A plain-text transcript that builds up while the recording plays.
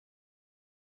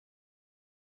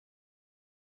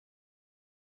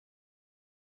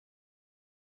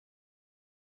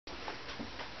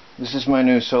This is my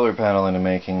new solar panel in the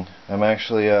making. I'm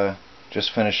actually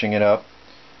just finishing it up.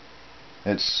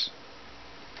 It's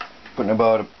putting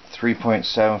about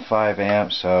 3.75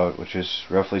 amps out, which is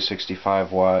roughly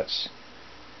 65 watts.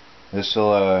 This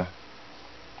will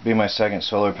be my second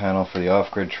solar panel for the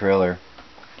off-grid trailer.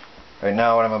 Right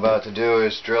now what I'm about to do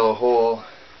is drill a hole.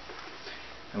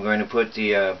 I'm going to put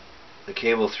the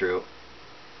cable through,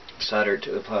 solder it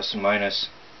to the plus and minus.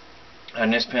 On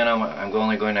this panel I'm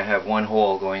only going to have one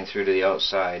hole going through to the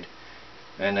outside,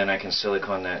 and then I can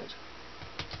silicone that,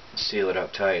 seal it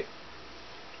up tight.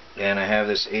 And I have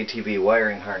this ATV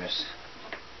wiring harness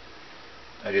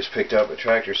I just picked up at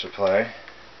Tractor Supply.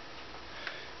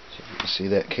 So you can see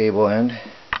that cable end.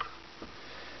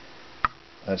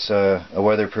 That's a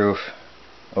weatherproof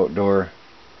outdoor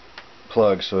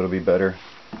plug, so it'll be better.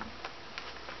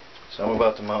 So I'm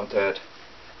about to mount that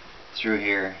through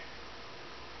here.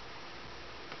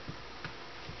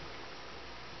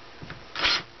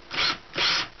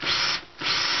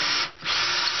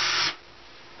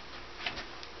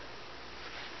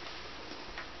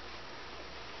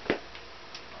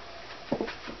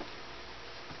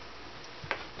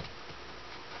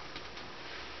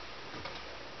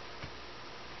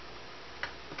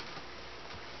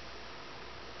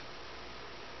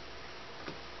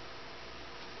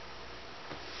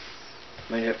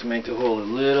 Might have to make the hole a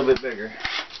little bit bigger.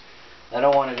 I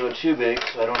don't want to go too big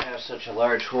so I don't have such a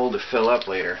large hole to fill up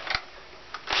later.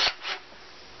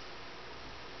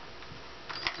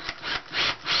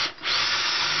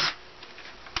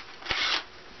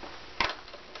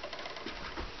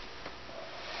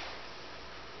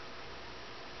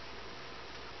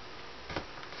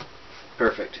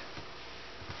 Perfect.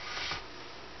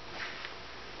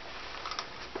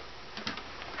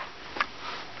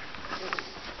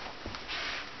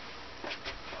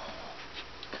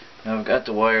 Now I've got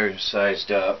the wire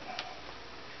sized up.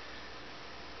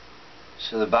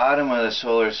 So the bottom of the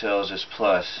solar cells is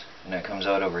plus, and it comes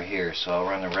out over here, so I'll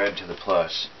run the red to the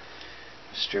plus.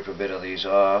 Strip a bit of these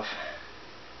off.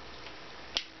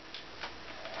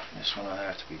 This one will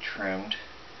have to be trimmed.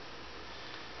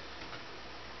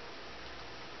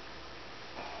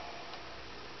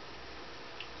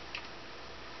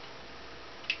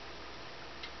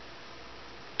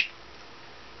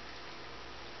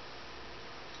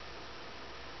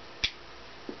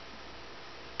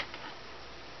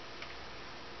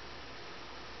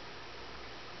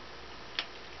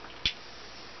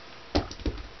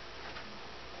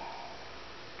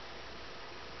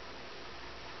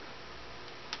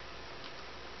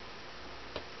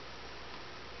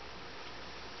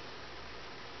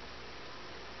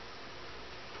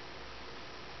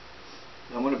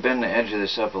 I'm going to bend the edge of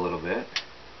this up a little bit,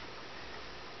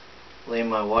 lay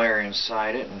my wire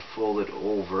inside it and fold it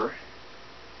over,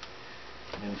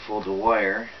 and then fold the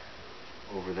wire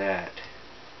over that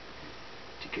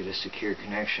to get a secure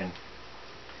connection.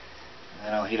 And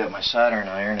then I'll heat up my soldering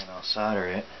iron and I'll solder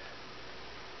it.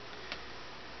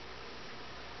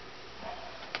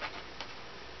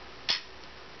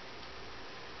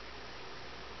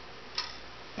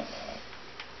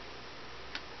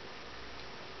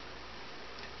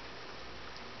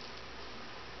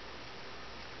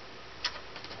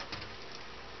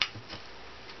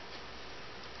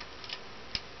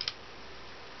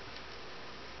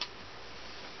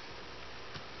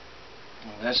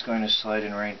 That's going to slide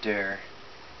in right there.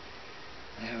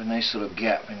 I have a nice little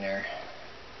gap in there.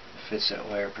 It fits that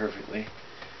wire perfectly.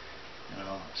 And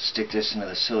I'll stick this into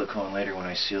the silicone later when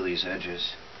I seal these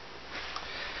edges.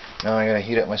 Now I gotta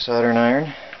heat up my soldering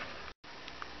iron.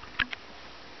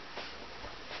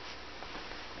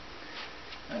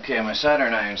 Okay, my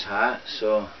soldering iron's hot,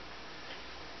 so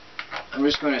I'm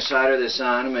just going to solder this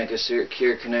on and make a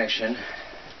secure connection.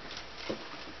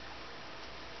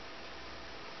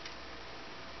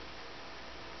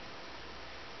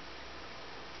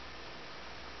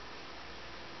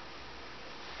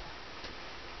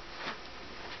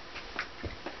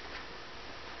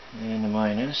 And the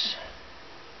minus.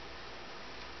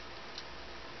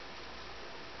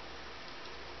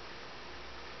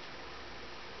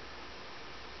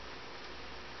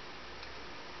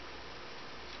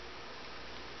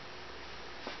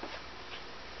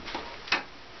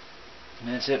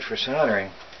 And that's it for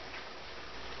soldering.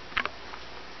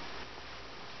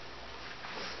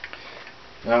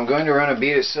 Now I'm going to run a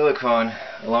bead of silicone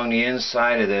along the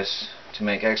inside of this to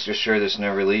make extra sure this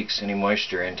never leaks any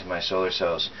moisture into my solar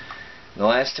cells. The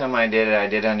last time I did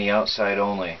it on the outside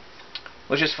only,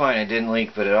 which is fine, it didn't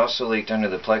leak, but it also leaked under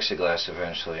the plexiglass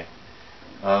eventually.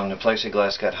 The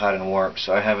plexiglass got hot and warped,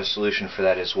 so I have a solution for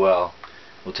that as well.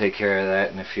 We'll take care of that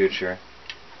in the future.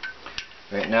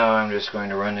 Right now I'm just going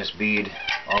to run this bead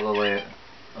all the way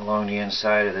along the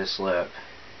inside of this lip.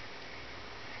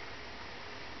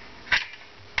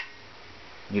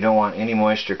 You don't want any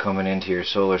moisture coming into your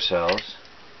solar cells.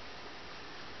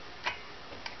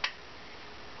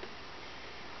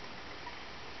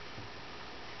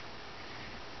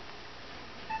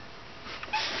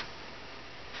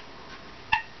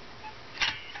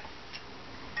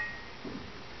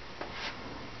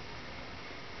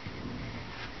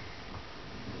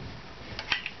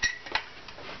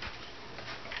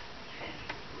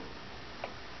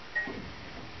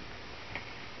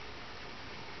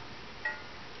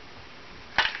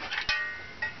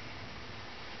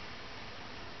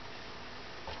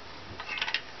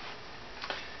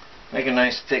 Make a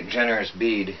nice thick generous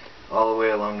bead all the way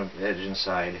along the edge and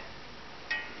side.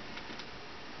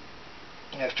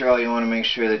 After all, you want to make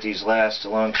sure that these last a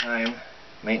long time,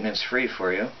 maintenance free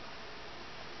for you,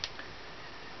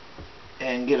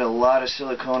 and get a lot of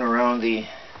silicone around the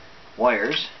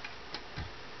wires.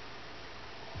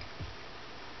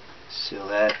 Seal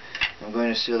that. I'm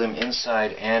going to seal them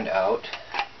inside and out.